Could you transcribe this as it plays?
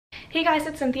Hey guys,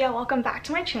 it's Cynthia. Welcome back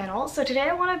to my channel. So today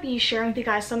I want to be sharing with you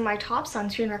guys some of my top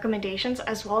sunscreen recommendations,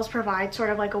 as well as provide sort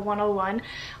of like a 101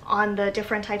 on the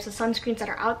different types of sunscreens that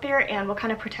are out there and what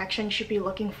kind of protection you should be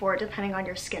looking for depending on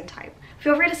your skin type.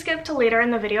 Feel free to skip to later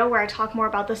in the video where I talk more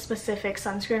about the specific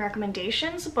sunscreen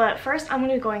recommendations, but first I'm going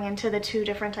to be going into the two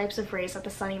different types of rays that the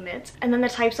sun emits and then the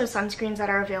types of sunscreens that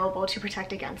are available to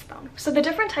protect against them. So the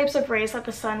different types of rays that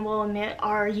the sun will emit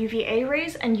are UVA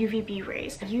rays and UVB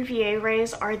rays. UVA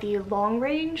rays are the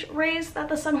long-range rays that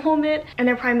the sun will emit, and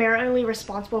they're primarily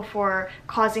responsible for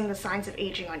causing the signs of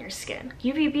aging on your skin.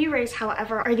 UVB rays,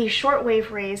 however, are the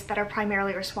short-wave rays that are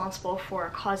primarily responsible for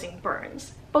causing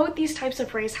burns. Both these types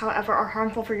of rays, however, are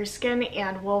harmful for your skin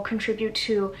and will contribute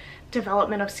to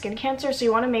development of skin cancer, so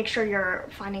you want to make sure you're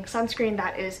finding sunscreen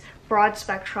that is broad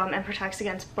spectrum and protects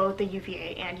against both the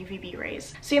UVA and UVB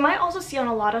rays. So you might also see on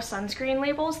a lot of sunscreen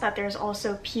labels that there's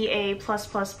also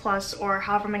PA+++ or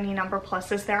however many number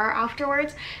pluses there are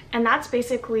afterwards, and that's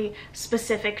basically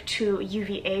specific to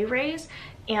UVA rays,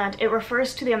 and it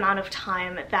refers to the amount of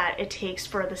time that it takes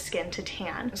for the skin to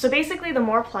tan. So basically the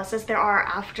more pluses there are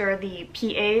after the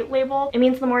PA label, it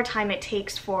means the more time it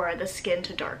takes for the skin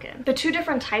to darken. The two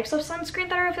different types of sunscreen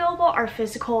that are available are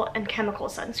physical and chemical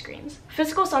sunscreens.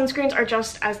 Physical sunscreens are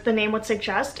just as the name would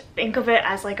suggest. Think of it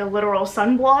as like a literal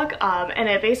sunblock, and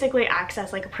it basically acts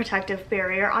as like a protective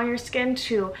barrier on your skin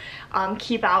to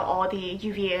keep out all the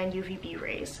UVA and UVB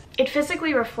rays. It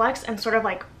physically reflects and sort of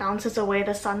like bounces away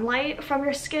the sunlight from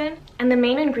your skin, and the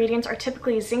main ingredients are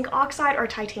typically zinc oxide or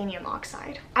titanium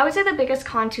oxide. I would say the biggest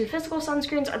con to physical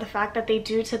sunscreens are the fact that they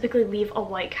do typically leave a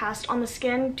white cast on the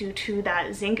skin due to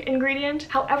that zinc ingredient.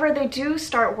 However, they do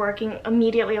start working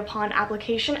immediately upon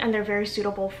application, and they're very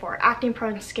suitable for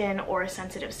acne-prone skin or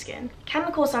sensitive skin.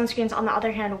 Chemical sunscreens, on the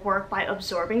other hand, work by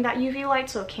absorbing that UV light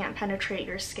so it can't penetrate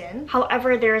your skin.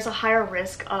 However, there is a higher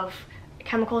risk of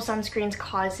chemical sunscreens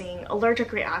causing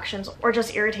allergic reactions or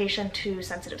just irritation to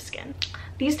sensitive skin.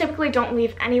 These typically don't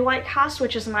leave any white cast,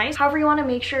 which is nice. However, you want to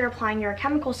make sure you're applying your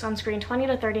chemical sunscreen 20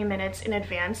 to 30 minutes in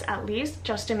advance at least,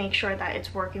 just to make sure that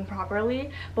it's working properly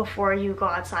before you go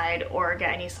outside or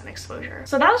get any sun exposure.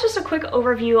 So that was just a quick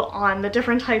overview on the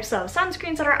different types of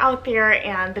sunscreens that are out there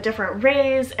and the different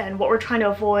rays and what we're trying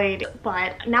to avoid.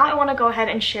 But now I want to go ahead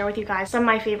and share with you guys some of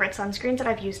my favorite sunscreens that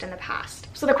I've used in the past.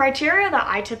 So the criteria that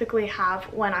I typically have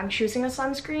when I'm choosing a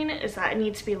sunscreen is that it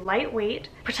needs to be lightweight,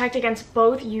 protect against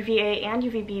both UVA and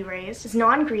UVB rays, is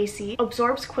non-greasy,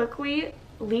 absorbs quickly,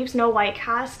 leaves no white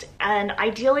cast, and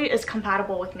ideally is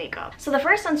compatible with makeup. So the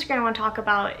first sunscreen I want to talk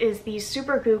about is the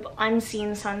Supergoop Unseen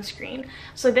Sunscreen.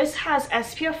 So this has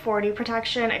SPF 40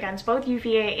 protection against both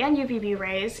UVA and UVB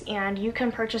rays, and you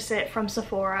can purchase it from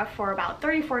Sephora for about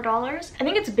 $34. I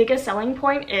think its biggest selling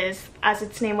point is, as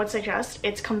its name would suggest,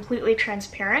 it's completely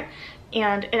transparent,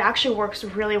 and it actually works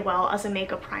really well as a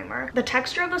makeup primer. The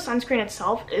texture of the sunscreen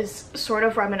itself is sort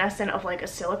of reminiscent of like a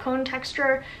silicone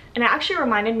texture, and it actually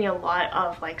reminded me a lot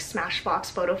of like Smashbox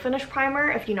Photo Finish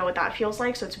Primer, if you know what that feels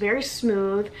like. So it's very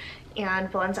smooth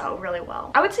and blends out really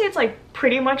well. I would say it's like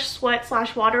pretty much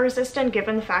sweat/water resistant,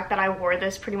 given the fact that I wore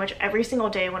this pretty much every single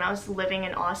day when I was living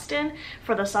in Austin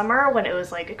for the summer, when it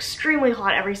was like extremely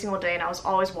hot every single day and I was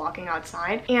always walking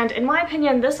outside. And in my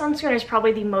opinion, this sunscreen is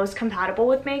probably the most compatible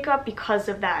with makeup because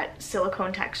of that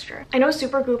silicone texture. I know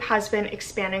Supergoop has been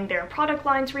expanding their product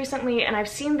lines recently, and I've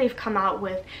seen they've come out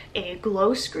with a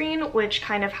glow screen, which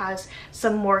kind of has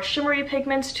some more shimmery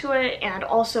pigments to it, and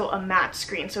also a matte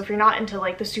screen. So if you're not into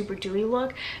like the super dewy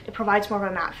look, it provides more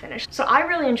of a matte finish. So I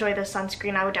really enjoy this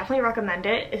sunscreen. I would definitely recommend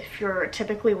it if you're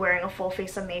typically wearing a full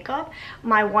face of makeup.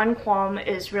 My one qualm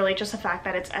is really just the fact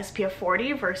that it's SPF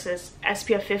 40 versus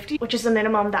SPF 50, which is the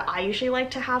minimum that I usually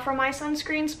like to have for my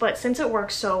sunscreens, but since it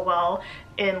works so well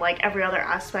in like every other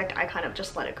aspect, I kind of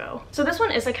just let it go. So this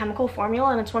one is a chemical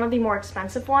formula, and it's one of the more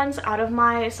expensive ones out of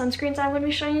my sunscreens I'm going to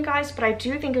be showing you guys, but I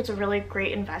do think it's a really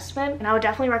great investment, and I would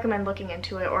definitely recommend looking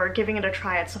into it or giving it a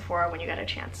try at Sephora when you get a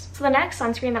chance. So the next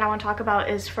sunscreen that I want to talk about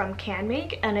is from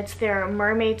CanMake, and it's their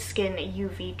Mermaid Skin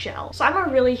UV Gel. So I'm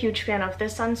a really huge fan of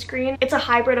this sunscreen. It's a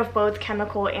hybrid of both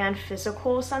chemical and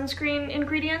physical sunscreen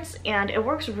ingredients, and it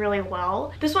works really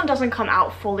well. This one doesn't come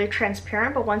out fully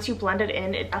transparent, but once you blend it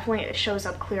in, it definitely shows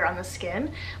up clear on the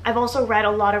skin. I've also read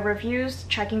a lot of reviews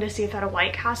checking to see if it had a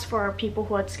white cast for people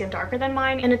who had skin darker than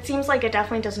mine, and it seems like it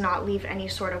definitely does not leave any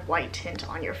sort of white tint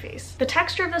on your face. The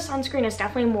texture of the sunscreen is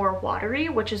definitely more watery,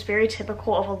 which is very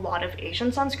typical of a lot of Asian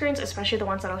sunscreens, especially the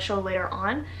ones that I'll show later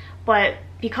on, but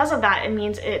because of that, it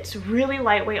means it's really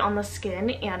lightweight on the skin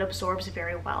and absorbs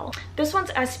very well. This one's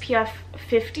SPF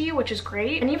 50, which is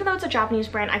great. And even though it's a Japanese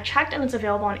brand, I checked and it's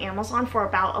available on Amazon for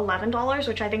about $11,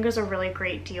 which I think is a really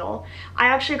great deal. I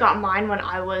actually got mine when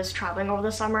I was traveling over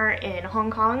the summer in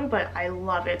Hong Kong, but I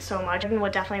love it so much and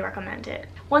would definitely recommend it.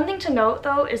 One thing to note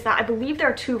though is that I believe there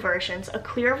are two versions, a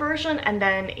clear version and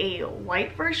then a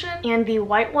white version. And the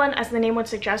white one, as the name would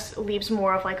suggest, leaves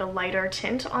more of like a lighter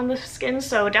tint on the skin,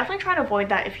 so definitely try to avoid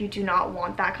that if you do not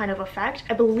want that kind of effect.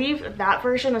 I believe that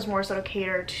version is more so to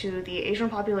cater to the Asian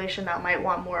population that might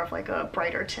want more of like a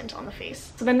brighter tint on the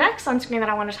face. So the next sunscreen that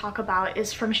I want to talk about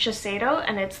is from Shiseido,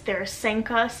 and it's their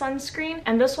Senka sunscreen,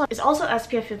 and this one is also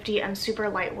SPF 50 and super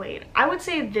lightweight. I would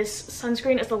say this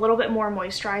sunscreen is a little bit more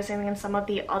moisturizing than some of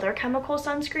the other chemical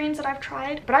sunscreens that I've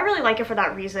tried, but I really like it for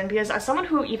that reason, because as someone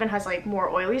who even has like more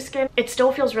oily skin, it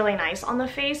still feels really nice on the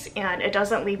face and it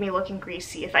doesn't leave me looking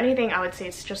greasy. If anything, I would say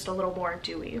it's just a little more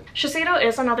dewy. Shiseido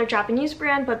is another Japanese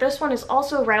brand, but this one is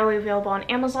also readily available on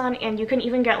Amazon, and you can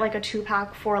even get like a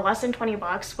 2-pack for less than 20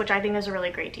 bucks, which I think is a really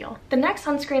great deal. The next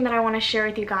sunscreen that I want to share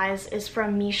with you guys is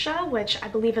from Misha, which I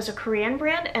believe is a Korean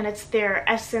brand, and it's their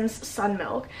Essence Sun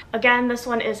Milk. Again, this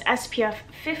one is SPF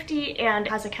 50 and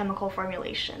has a chemical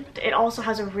formulation. It also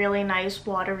has a really nice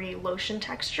watery lotion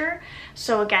texture,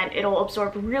 so again, it'll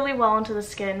absorb really well into the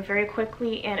skin very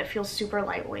quickly and it feels super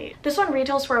lightweight. This one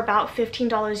retails for about $15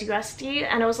 USD,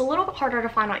 and it was a little bit harder to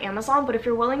find on Amazon, but if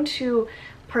you're willing to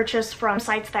purchase from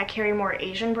sites that carry more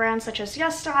Asian brands such as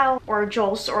YesStyle or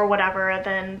Jols or whatever,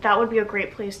 then that would be a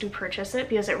great place to purchase it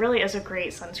because it really is a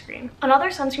great sunscreen. Another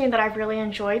sunscreen that I've really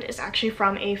enjoyed is actually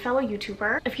from a fellow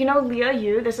YouTuber. If you know Leah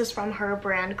Yu, this is from her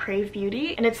brand Crave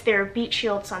Beauty, and it's their Beat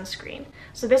Shield sunscreen.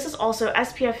 So this is also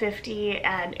SPF 50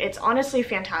 and it's honestly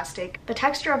fantastic. The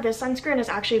texture of this sunscreen is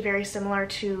actually very similar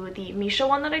to the Misha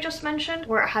one that I just mentioned,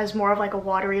 where it has more of like a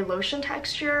watery lotion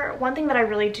texture. One thing that I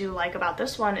really do like about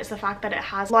this one is the fact that it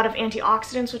has a lot of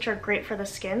antioxidants, which are great for the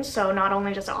skin. So not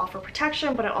only does it offer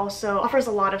protection, but it also offers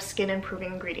a lot of skin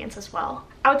improving ingredients as well.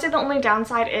 I would say the only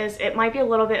downside is it might be a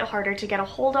little bit harder to get a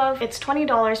hold of. It's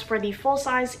 $20 for the full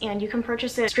size, and you can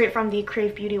purchase it straight from the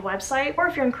Crave Beauty website, or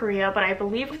if you're in Korea, but I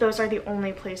believe those are the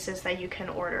only places that you can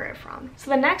order it from. So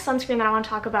the next sunscreen that I want to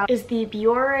talk about is the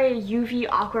Biore UV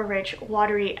Aqua Rich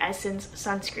Watery Essence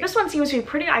Sunscreen. This one seems to be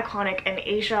pretty iconic in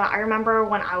Asia. I remember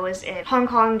when I was in Hong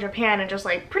Kong, Japan, and just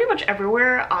like pretty much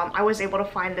everywhere, I was able to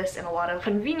find this in a lot of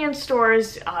convenience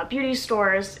stores, beauty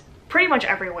stores, pretty much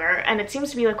everywhere, and it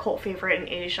seems to be the cult favorite in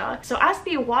Asia. So as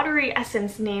the watery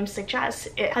essence name suggests,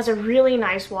 it has a really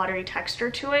nice watery texture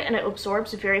to it and it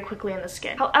absorbs very quickly in the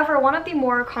skin. However, one of the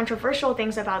more controversial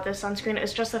things about this sunscreen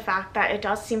is just the fact that it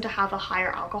does seem to have a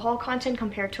higher alcohol content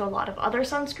compared to a lot of other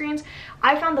sunscreens.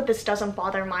 I found that this doesn't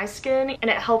bother my skin and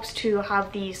it helps to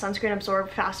have the sunscreen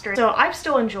absorb faster, so I've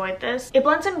still enjoyed this. It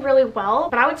blends in really well,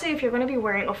 but I would say if you're going to be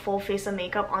wearing a full face of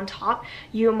makeup on top,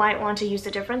 you might want to use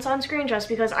a different sunscreen, just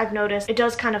because I've noticed it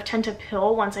does kind of tend to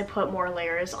pill once I put more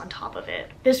layers on top of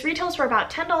it. This retails for about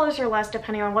 $10 or less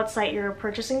depending on what site you're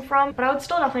purchasing from, but I would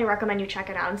still definitely recommend you check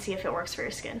it out and see if it works for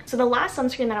your skin. So the last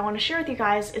sunscreen that I want to share with you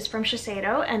guys is from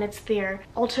Shiseido, and it's their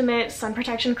Ultimate Sun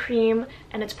Protection Cream,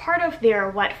 and it's part of their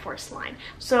Wet Force line.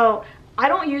 So I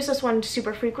don't use this one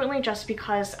super frequently just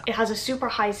because it has a super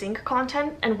high zinc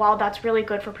content, and while that's really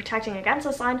good for protecting against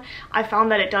the sun, I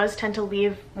found that it does tend to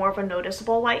leave more of a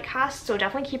noticeable white cast, so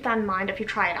definitely keep that in mind if you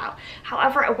try it out.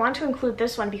 However, I want to include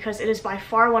this one because it is by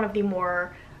far one of the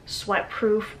more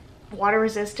sweat-proof,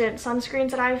 water-resistant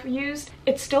sunscreens that I've used.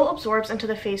 It still absorbs into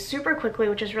the face super quickly,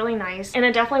 which is really nice, and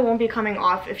it definitely won't be coming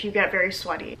off if you get very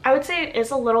sweaty. I would say it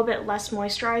is a little bit less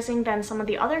moisturizing than some of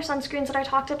the other sunscreens that I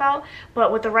talked about,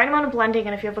 but with the right amount of blending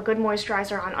and if you have a good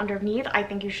moisturizer on underneath, I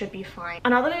think you should be fine.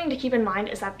 Another thing to keep in mind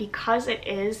is that because it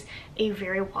is a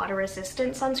very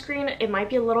water-resistant sunscreen, it might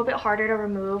be a little bit harder to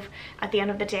remove at the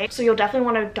end of the day, so you'll definitely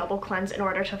want to double cleanse in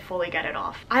order to fully get it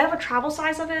off. I have a travel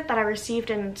size of it that I received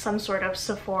in some sort of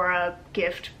Sephora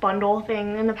gift bundle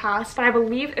thing in the past, but I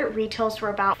believe it retails for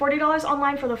about $40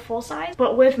 online for the full size.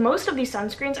 But with most of these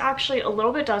sunscreens, actually a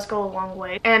little bit does go a long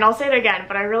way, and I'll say it again,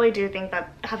 but I really do think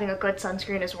that having a good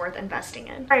sunscreen is worth investing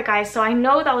in. Alright guys, so I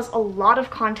know that was a lot of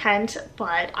content,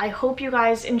 but I hope you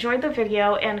guys enjoyed the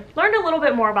video and learned a little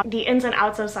bit more about the ins and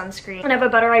outs of sunscreen and have a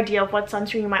better idea of what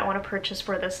sunscreen you might want to purchase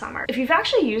for this summer. If you've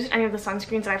actually used any of the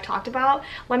sunscreens that I've talked about,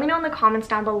 let me know in the comments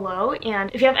down below,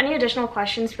 and if you have any additional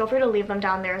questions, feel free to leave them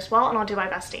down there as well, and I'll do my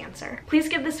best to answer. Please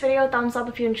give this video a thumbs up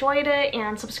if you enjoyed it,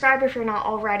 and subscribe if you're not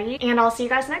already, and I'll see you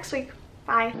guys next week.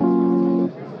 Bye!